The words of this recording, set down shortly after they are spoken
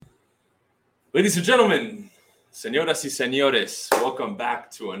Ladies and gentlemen, señoras y señores, welcome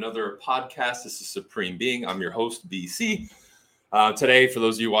back to another podcast. This is Supreme Being. I'm your host, BC. Today, for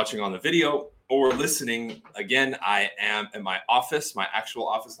those of you watching on the video or listening, again, I am in my office, my actual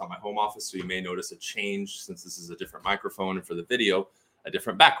office, not my home office. So you may notice a change since this is a different microphone and for the video, a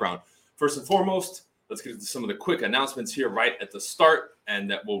different background. First and foremost, let's get into some of the quick announcements here right at the start,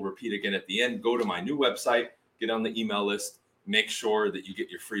 and that we'll repeat again at the end. Go to my new website, get on the email list, make sure that you get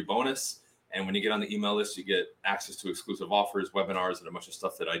your free bonus. And when you get on the email list, you get access to exclusive offers, webinars, and a bunch of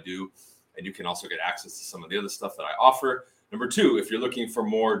stuff that I do. And you can also get access to some of the other stuff that I offer. Number two, if you're looking for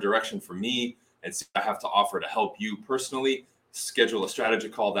more direction from me and see what I have to offer to help you personally, schedule a strategy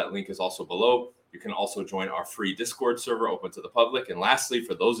call. That link is also below. You can also join our free Discord server open to the public. And lastly,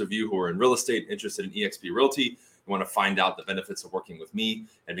 for those of you who are in real estate, interested in eXp Realty, you want to find out the benefits of working with me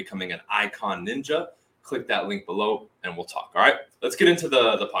and becoming an icon ninja, click that link below and we'll talk. All right, let's get into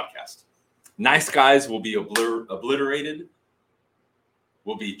the podcast. Nice guys will be obliterated,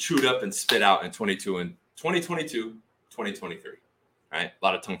 will be chewed up and spit out in 2022, 2023. Right? A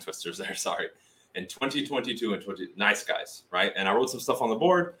lot of tongue twisters there, sorry. In 2022 and nice guys, right? And I wrote some stuff on the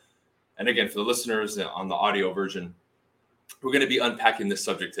board. And again, for the listeners on the audio version, we're going to be unpacking this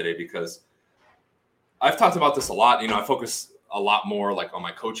subject today because I've talked about this a lot. You know, I focus a lot more like on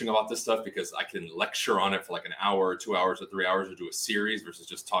my coaching about this stuff because I can lecture on it for like an hour or 2 hours or 3 hours or do a series versus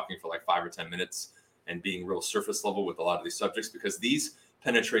just talking for like 5 or 10 minutes and being real surface level with a lot of these subjects, because these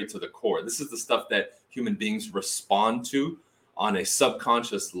penetrate to the core. This is the stuff that human beings respond to on a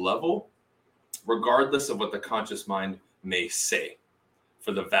subconscious level, regardless of what the conscious mind may say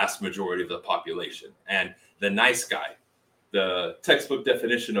for the vast majority of the population. And the nice guy, the textbook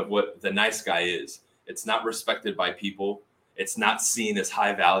definition of what the nice guy is, it's not respected by people. It's not seen as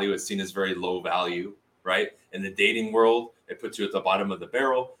high value. It's seen as very low value, right? In the dating world, it puts you at the bottom of the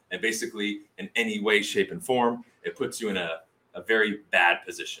barrel. And basically, in any way, shape, and form, it puts you in a very bad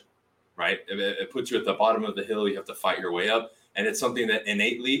position, right? It puts you at the bottom of the hill. You have to fight your way up. And it's something that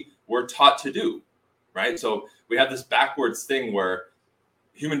innately we're taught to do, right? So we have this backwards thing where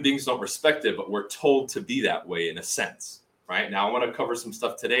human beings don't respect it, but we're told to be that way in a sense, right? Now, I want to cover some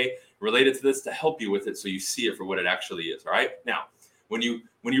stuff today related to this to help you with it so you see it for what it actually is, all right? Now, when you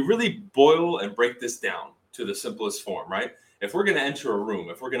really boil and break this down to the simplest form, right? If we're going to enter a room,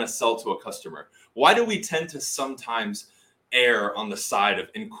 if we're going to sell to a customer, why do we tend to sometimes err on the side of,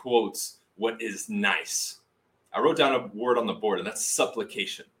 in quotes, what is nice? I wrote down a word on the board, and that's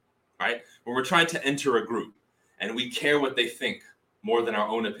supplication, right? When we're trying to enter a group and we care what they think more than our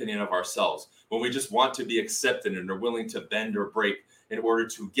own opinion of ourselves, when we just want to be accepted and are willing to bend or break in order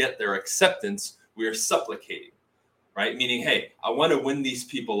to get their acceptance, we are supplicating, right? Meaning, hey, I want to win these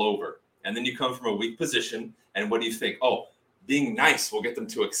people over. And then you come from a weak position, and what do you think? Oh, being nice will get them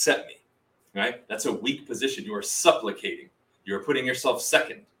to accept me, right? That's a weak position. You are supplicating. You are putting yourself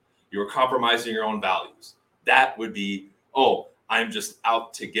second. You are compromising your own values. That would be, oh, I'm just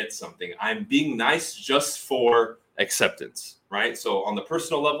out to get something. I'm being nice just for acceptance, right? So on the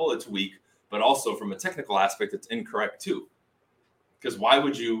personal level, it's weak, but also from a technical aspect, it's incorrect too. Because why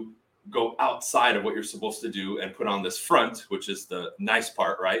would you go outside of what you're supposed to do and put on this front, which is the nice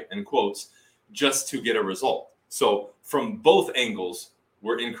part, right? In quotes, just to get a result. So from both angles,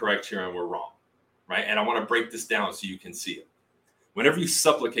 we're incorrect here and we're wrong, right? And I want to break this down so you can see it. Whenever you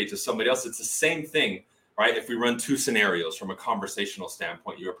supplicate to somebody else, it's the same thing, right? If we run two scenarios from a conversational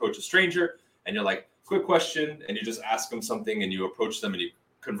standpoint, you approach a stranger and you're like, quick question, and you just ask them something and you approach them and you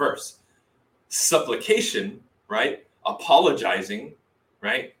converse. Supplication, right? Apologizing,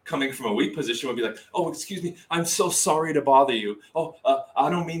 right? Coming from a weak position would be like, oh, excuse me, I'm so sorry to bother you. Oh,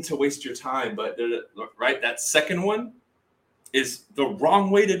 I don't mean to waste your time, but right? That second one is the wrong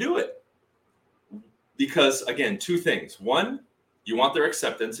way to do it. Because again, two things. One, you want their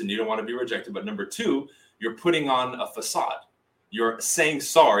acceptance and you don't want to be rejected. But number two, you're putting on a facade. You're saying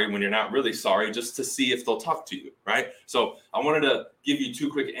sorry when you're not really sorry just to see if they'll talk to you, right? So I wanted to give you two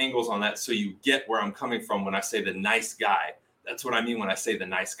quick angles on that so you get where I'm coming from when I say the nice guy. That's what I mean when I say the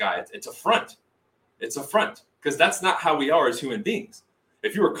nice guy. It's a front. It's a front because that's not how we are as human beings.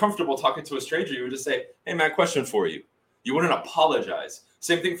 If you were comfortable talking to a stranger, you would just say, hey, man, question for you. You wouldn't apologize.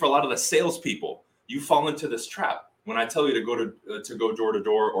 Same thing for a lot of the salespeople. You fall into this trap when I tell you to go door to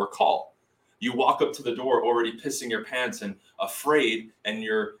door or call. You walk up to the door already pissing your pants and afraid, and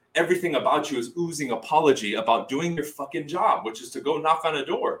everything about you is oozing apology about doing your fucking job, which is to go knock on a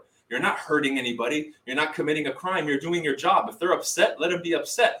door. You're not hurting anybody. You're not committing a crime. You're doing your job. If they're upset, let them be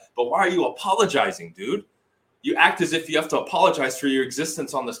upset. But why are you apologizing, dude? You act as if you have to apologize for your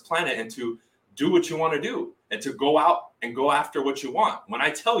existence on this planet and to do what you want to do and to go out and go after what you want. When I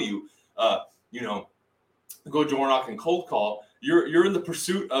tell you, go door knock and cold call. You're in the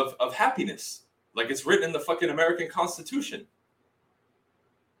pursuit of happiness. Like it's written in the fucking American Constitution.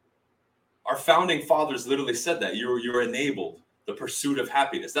 Our founding fathers literally said that you're enabled the pursuit of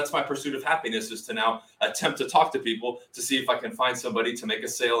happiness. That's my pursuit of happiness, is to now attempt to talk to people to see if I can find somebody to make a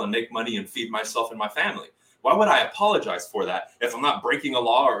sale and make money and feed myself and my family. Why would I apologize for that if I'm not breaking a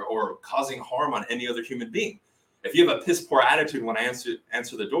law or causing harm on any other human being? If you have a piss poor attitude when I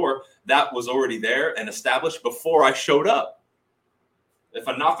answer the door, that was already there and established before I showed up. If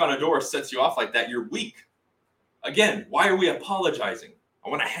a knock on a door sets you off like that, you're weak. Again, why are we apologizing? I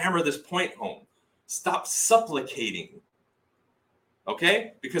want to hammer this point home. Stop supplicating.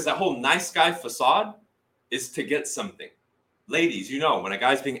 Okay? Because that whole nice guy facade is to get something. Ladies, when a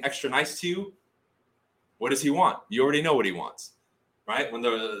guy's being extra nice to you, what does he want? You already know what he wants, right? When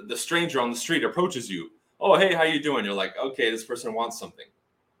the stranger on the street approaches you, oh, hey, how you doing? You're like, okay, this person wants something.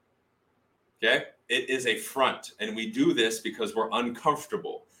 Okay? It is a front, and we do this because we're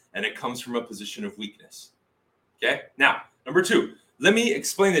uncomfortable, and it comes from a position of weakness. Okay? Now, number 2, let me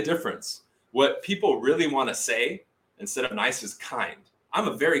explain the difference. What people really want to say instead of nice is kind. I'm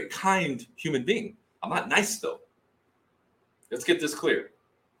a very kind human being. I'm not nice, though. Let's get this clear.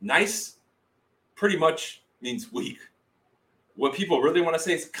 Nice pretty much means weak. What people really want to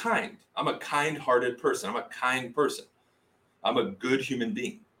say is kind. I'm a kind-hearted person. I'm a kind person. I'm a good human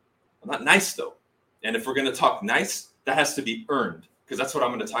being. I'm not nice, though. And if we're going to talk nice, that has to be earned, because that's what I'm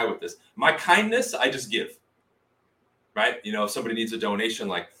going to tie with this. My kindness, I just give, right? If somebody needs a donation,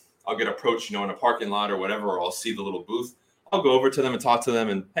 like I'll get approached, in a parking lot or whatever, or I'll see the little booth. I'll go over to them and talk to them.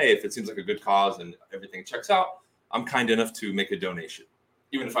 And hey, if it seems like a good cause and everything checks out, I'm kind enough to make a donation,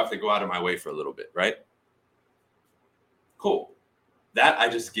 even if I have to go out of my way for a little bit, right? Cool. That I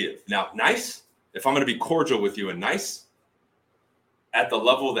just give. Now, nice, if I'm going to be cordial with you and nice, at the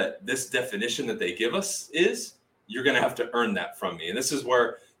level that this definition that they give us is, you're going to have to earn that from me. And this is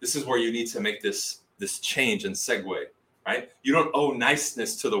where you need to make this change and segue, right? You don't owe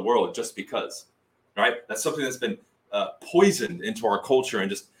niceness to the world just because, right? That's something that's been poisoned into our culture and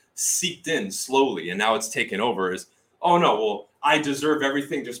just seeped in slowly. And now it's taken over as, oh no, well, I deserve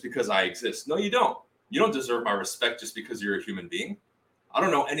everything just because I exist. No, you don't. You don't deserve my respect just because you're a human being. I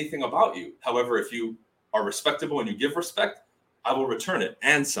don't know anything about you. However, if you are respectable and you give respect, I will return it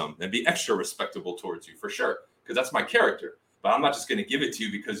and some, and be extra respectable towards you for sure, because that's my character. But I'm not just going to give it to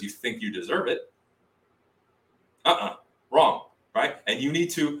you because you think you deserve it. Wrong, right? And you need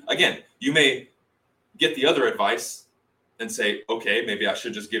to, again, you may get the other advice and say, okay, maybe I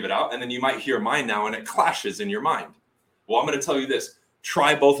should just give it out. And then you might hear mine now and it clashes in your mind. Well, I'm going to tell you this.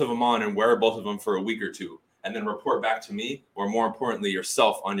 Try both of them on and wear both of them for a week or two, and then report back to me, or more importantly,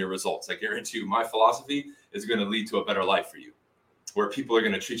 yourself, on your results. I guarantee you my philosophy is going to lead to a better life for you, where people are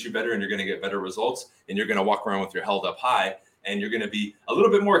going to treat you better and you're going to get better results, and you're going to walk around with your held up high, and you're going to be a little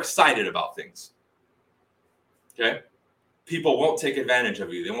bit more excited about things. Okay? People won't take advantage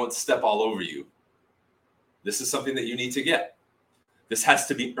of you. They won't step all over you. This is something that you need to get. This has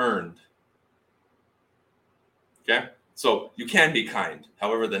to be earned. Okay? So you can be kind.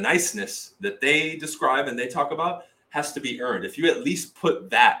 However, the niceness that they describe and they talk about has to be earned. If you at least put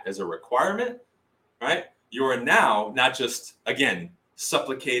that as a requirement, right, you are now not just, again,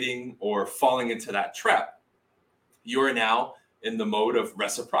 supplicating or falling into that trap. You are now in the mode of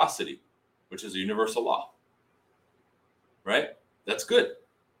reciprocity, which is a universal law, right? That's good.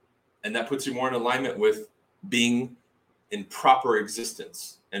 And that puts you more in alignment with being in proper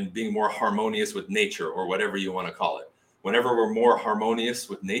existence and being more harmonious with nature, or whatever you want to call it. Whenever we're more harmonious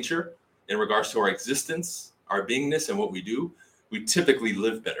with nature in regards to our existence, our beingness, and what we do, we typically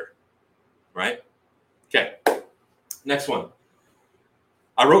live better, right? Okay, next one.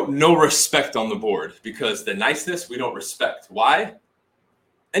 I wrote no respect on the board because the niceness we don't respect. Why?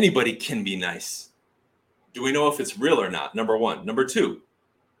 Anybody can be nice. Do we know if it's real or not? Number one. Number two,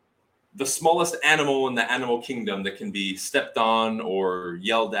 the smallest animal in the animal kingdom that can be stepped on or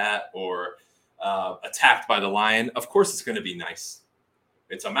yelled at or attacked by the lion, of course it's going to be nice.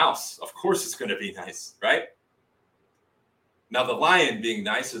 It's a mouse. Of course it's going to be nice, right? Now the lion being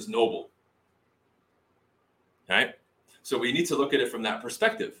nice is noble, right? So we need to look at it from that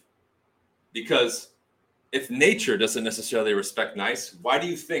perspective, because if nature doesn't necessarily respect nice, why do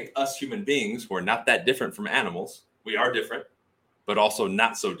you think us human beings, we're not that different from animals? We are different, but also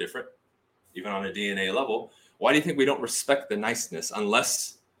not so different, even on a DNA level. Why do you think we don't respect the niceness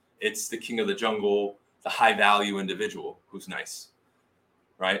unless it's the king of the jungle, the high value individual who's nice,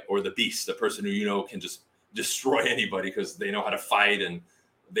 right? Or the beast, the person who, can just destroy anybody because they know how to fight and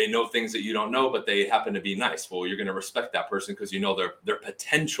they know things that you don't know, but they happen to be nice. Well, you're going to respect that person because you know their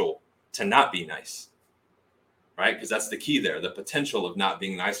potential to not be nice, right? Because that's the key there, the potential of not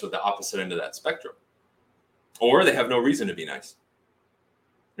being nice with the opposite end of that spectrum. Or they have no reason to be nice,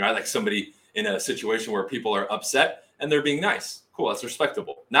 right? Like somebody in a situation where people are upset and they're being nice. Cool, that's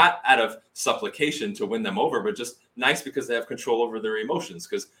respectable. Not out of supplication to win them over, but just nice because they have control over their emotions,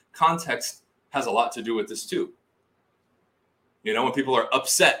 because context has a lot to do with this too. You know, when people are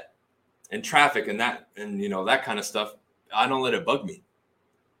upset in traffic and that kind of stuff, I don't let it bug me.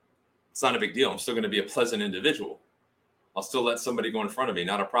 It's not a big deal. I'm still going to be a pleasant individual. I'll still let somebody go in front of me,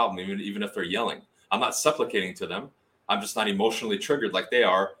 not a problem, even if they're yelling. I'm not supplicating to them. I'm just not emotionally triggered like they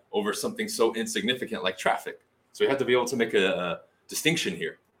are over something so insignificant like traffic. So you have to be able to make a distinction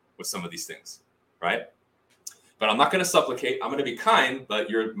here with some of these things, right? But I'm not going to supplicate. I'm going to be kind, but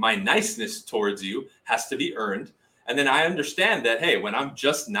my niceness towards you has to be earned. And then I understand that, hey, when I'm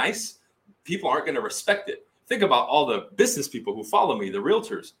just nice, people aren't going to respect it. Think about all the business people who follow me, the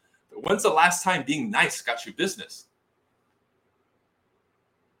realtors. When's the last time being nice got you business?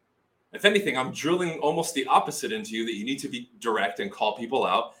 If anything, I'm drilling almost the opposite into you, that you need to be direct and call people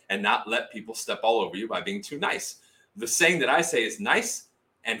out and not let people step all over you by being too nice. The saying that I say is nice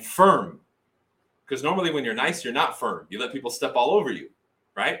and firm. Because normally when you're nice, you're not firm. You let people step all over you,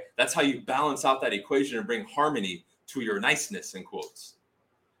 right? That's how you balance out that equation and bring harmony to your niceness, in quotes.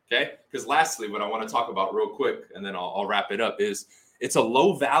 Okay? Because lastly, what I want to talk about real quick, and then I'll wrap it up, is it's a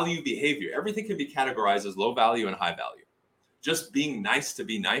low value behavior. Everything can be categorized as low value and high value. Just being nice to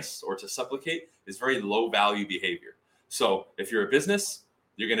be nice or to supplicate is very low value behavior. So if you're a business,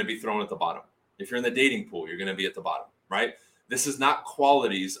 you're going to be thrown at the bottom. If you're in the dating pool, you're going to be at the bottom, right? This is not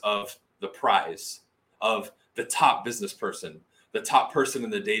qualities of the prize, of the top business person, the top person in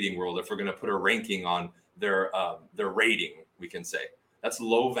the dating world. If we're going to put a ranking on their rating, we can say that's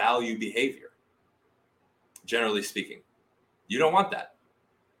low value behavior. Generally speaking, you don't want that.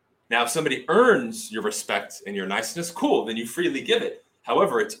 Now, if somebody earns your respect and your niceness, cool, then you freely give it.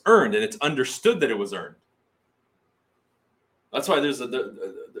 However, it's earned and it's understood that it was earned. That's why there's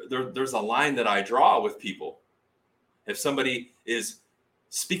a line that I draw with people. If somebody is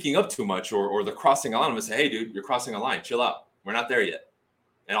speaking up too much or they're crossing a line, I'm going to say, hey, dude, you're crossing a line. Chill out. We're not there yet.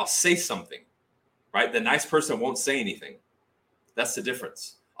 And I'll say something, right? The nice person won't say anything. That's the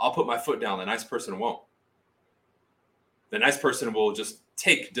difference. I'll put my foot down. The nice person won't. The nice person will just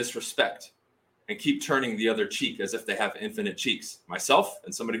take disrespect and keep turning the other cheek as if they have infinite cheeks. Myself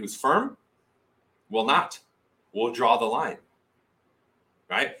and somebody who's firm will not. We'll draw the line,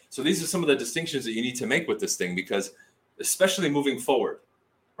 right? So these are some of the distinctions that you need to make with this thing, because especially moving forward,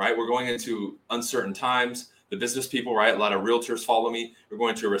 right? We're going into uncertain times. The business people, right? A lot of realtors follow me. We're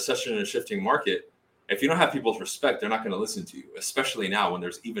going to a recession and a shifting market. If you don't have people's respect, they're not going to listen to you, especially now when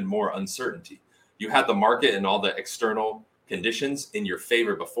there's even more uncertainty. You had the market and all the external conditions in your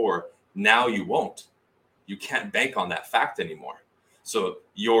favor before. Now you won't. You can't bank on that fact anymore. So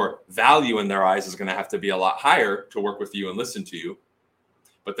your value in their eyes is going to have to be a lot higher to work with you and listen to you.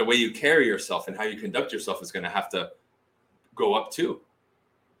 But the way you carry yourself and how you conduct yourself is going to have to go up too.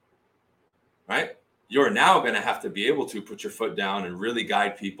 Right? You're now going to have to be able to put your foot down and really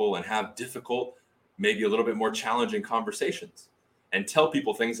guide people and have difficult, maybe a little bit more challenging conversations and tell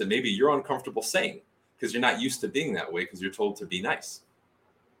people things that maybe you're uncomfortable saying because you're not used to being that way because you're told to be nice.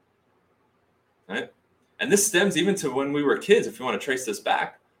 Right? And this stems even to when we were kids. If you want to trace this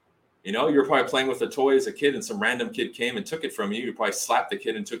back, you know, you're probably playing with a toy as a kid and some random kid came and took it from you. You probably slapped the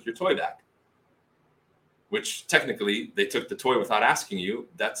kid and took your toy back, which technically they took the toy without asking you.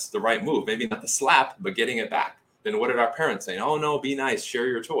 That's the right move. Maybe not the slap, but getting it back. Then what did our parents say? Oh, no, be nice. Share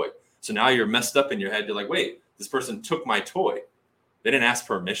your toy. So now you're messed up in your head. You're like, wait, this person took my toy. They didn't ask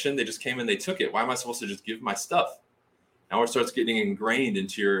permission. They just came and they took it. Why am I supposed to just give my stuff? Now it starts getting ingrained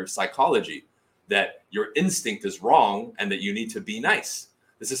into your psychology that your instinct is wrong and that you need to be nice.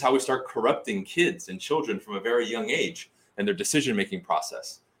 This is how we start corrupting kids and children from a very young age and their decision-making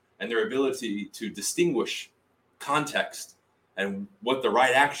process and their ability to distinguish context and what the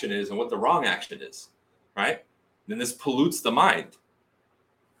right action is and what the wrong action is, right? Then this pollutes the mind.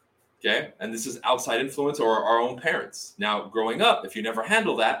 Okay, and this is outside influence or our own parents. Now, growing up, if you never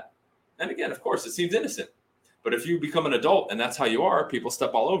handle that, and again, of course, it seems innocent. But if you become an adult and that's how you are, people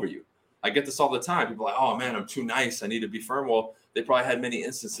step all over you. I get this all the time. People are like, oh man, I'm too nice. I need to be firm. Well, they probably had many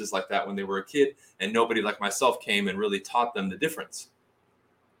instances like that when they were a kid, and nobody like myself came and really taught them the difference.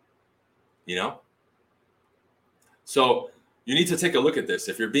 You know? So you need to take a look at this.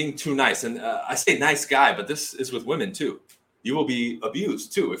 If you're being too nice, and I say nice guy, but this is with women too. You will be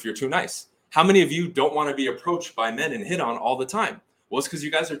abused too if you're too nice. How many of you don't want to be approached by men and hit on all the time? Well, it's because you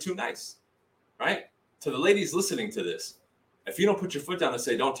guys are too nice, right? To the ladies listening to this, If you don't put your foot down and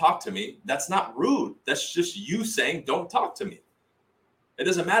say, don't talk to me, that's not rude. That's just you saying, don't talk to me. It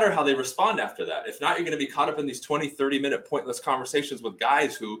doesn't matter how they respond after that. If not, you're going to be caught up in these 20, 30-minute pointless conversations with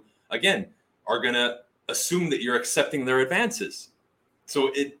guys who, again, are going to assume that you're accepting their advances.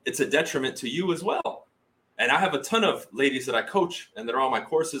 So it's a detriment to you as well. And I have a ton of ladies that I coach and they're on my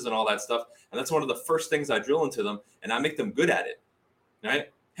courses and all that stuff. And that's one of the first things I drill into them, and I make them good at it, right?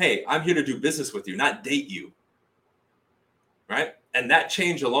 Hey, I'm here to do business with you, not date you, right? And that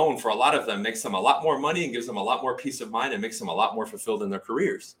change alone for a lot of them makes them a lot more money and gives them a lot more peace of mind and makes them a lot more fulfilled in their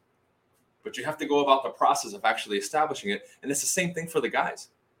careers. But you have to go about the process of actually establishing it. And it's the same thing for the guys,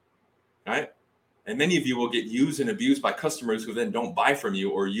 right? And many of you will get used and abused by customers who then don't buy from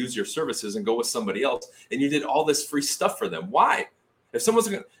you or use your services and go with somebody else. And you did all this free stuff for them. Why? If someone's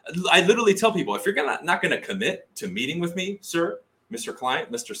going to, I literally tell people, if you're not going to commit to meeting with me, sir, Mr.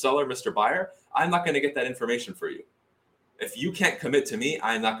 Client, Mr. Seller, Mr. Buyer, I'm not going to get that information for you. If you can't commit to me,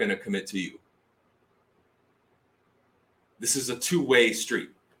 I'm not going to commit to you. This is a two-way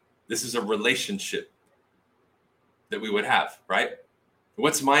street. This is a relationship that we would have, right?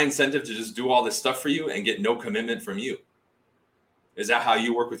 What's my incentive to just do all this stuff for you and get no commitment from you? Is that how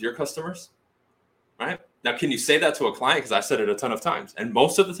you work with your customers? Right? Now, can you say that to a client? Because I've said it a ton of times. And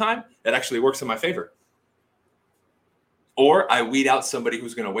most of the time, it actually works in my favor. Or I weed out somebody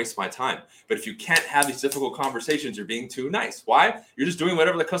who's going to waste my time. But if you can't have these difficult conversations, you're being too nice. Why? You're just doing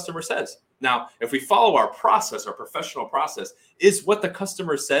whatever the customer says. Now, if we follow our process, our professional process, is what the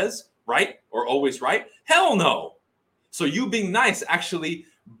customer says right or always right? Hell no. So you being nice actually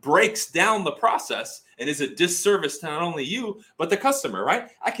breaks down the process and is a disservice to not only you, but the customer, right?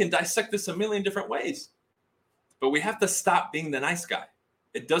 I can dissect this a million different ways. But we have to stop being the nice guy.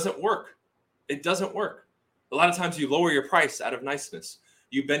 It doesn't work. It doesn't work. A lot of times you lower your price out of niceness.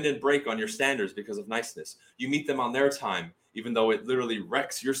 You bend and break on your standards because of niceness. You meet them on their time, even though it literally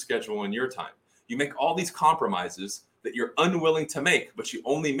wrecks your schedule and your time. You make all these compromises that you're unwilling to make, but you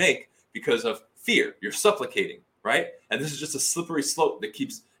only make because of fear. You're supplicating, right? And this is just a slippery slope that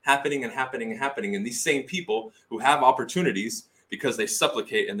keeps happening and happening and happening. And these same people who have opportunities because they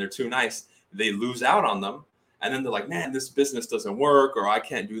supplicate and they're too nice, they lose out on them. And then they're like, man, this business doesn't work, or I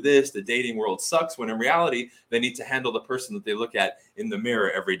can't do this. The dating world sucks. When in reality, they need to handle the person that they look at in the mirror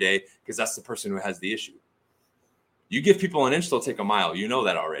every day, because that's the person who has the issue. You give people an inch, they'll take a mile. You know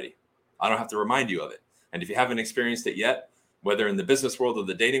that already. I don't have to remind you of it. And if you haven't experienced it yet, whether in the business world or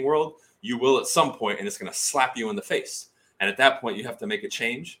the dating world, you will at some point, and it's going to slap you in the face. And at that point, you have to make a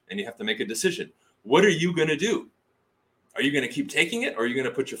change and you have to make a decision. What are you going to do? Are you going to keep taking it, or are you going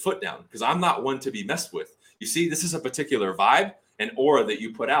to put your foot down? Because I'm not one to be messed with. You see, this is a particular vibe and aura that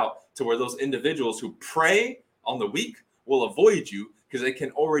you put out to where those individuals who prey on the weak will avoid you because they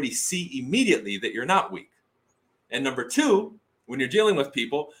can already see immediately that you're not weak. And number two, when you're dealing with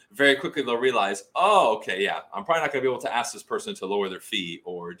people, very quickly they'll realize, oh, okay, yeah, I'm probably not going to be able to ask this person to lower their fee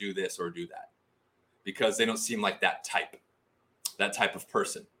or do this or do that, because they don't seem like that type of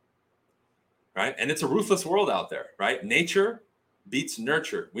person, right? And it's a ruthless world out there, right? Nature beats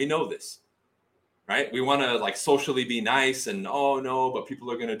nurture. We know this. Right? We want to like socially be nice and, oh no, but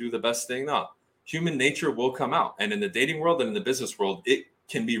people are going to do the best thing. No, human nature will come out. And in the dating world and in the business world, it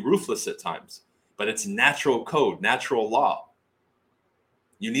can be ruthless at times, but it's natural code, natural law.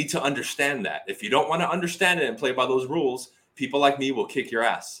 You need to understand that. If you don't want to understand it and play by those rules, people like me will kick your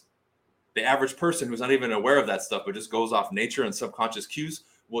ass. The average person who's not even aware of that stuff, but just goes off nature and subconscious cues,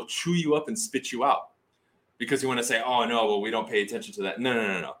 will chew you up and spit you out. Because you want to say, oh no, well, we don't pay attention to that.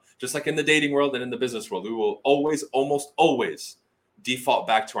 No. Just like in the dating world and in the business world, we will always, almost always default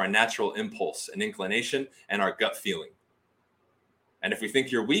back to our natural impulse and inclination and our gut feeling. And if we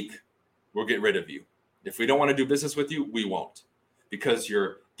think you're weak, we'll get rid of you. If we don't want to do business with you, we won't, because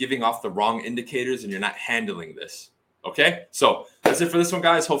you're giving off the wrong indicators and you're not handling this. Okay, so that's it for this one,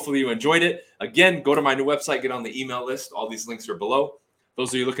 guys. Hopefully you enjoyed it. Again, go to my new website, get on the email list. All these links are below.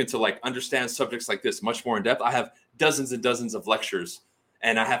 Those of you looking to like understand subjects like this much more in depth, I have dozens and dozens of lectures,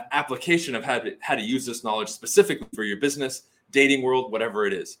 and I have application of how to use this knowledge specifically for your business, dating world, whatever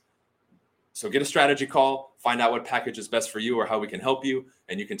it is. So get a strategy call, find out what package is best for you or how we can help you,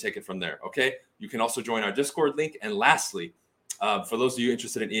 and you can take it from there. Okay. You can also join our Discord link. And lastly, for those of you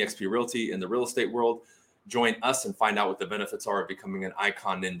interested in eXp Realty in the real estate world, join us and find out what the benefits are of becoming an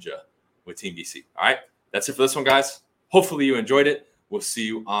icon ninja with Team BC. All right. That's it for this one, guys. Hopefully you enjoyed it. We'll see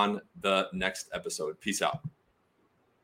you on the next episode. Peace out.